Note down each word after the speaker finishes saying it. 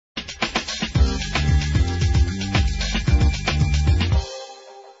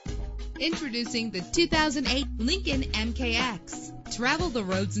Introducing the 2008 Lincoln MKX. Travel the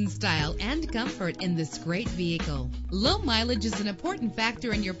roads in style and comfort in this great vehicle. Low mileage is an important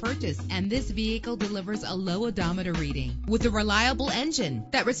factor in your purchase, and this vehicle delivers a low odometer reading. With a reliable engine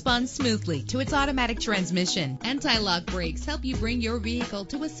that responds smoothly to its automatic transmission, anti-lock brakes help you bring your vehicle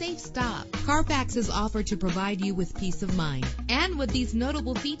to a safe stop. Carfax is offered to provide you with peace of mind. And with these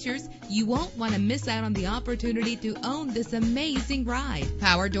notable features, you won't want to miss out on the opportunity to own this amazing ride.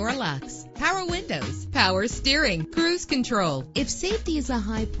 Power door locks, power windows, power steering, cruise control. If safety is a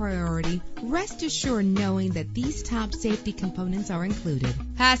high priority, rest assured knowing that these top safety components are included.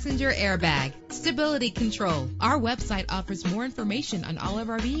 Passenger airbag, stability control. Our website offers more information on all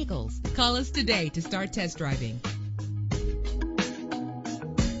of our vehicles. Call us today to start test driving.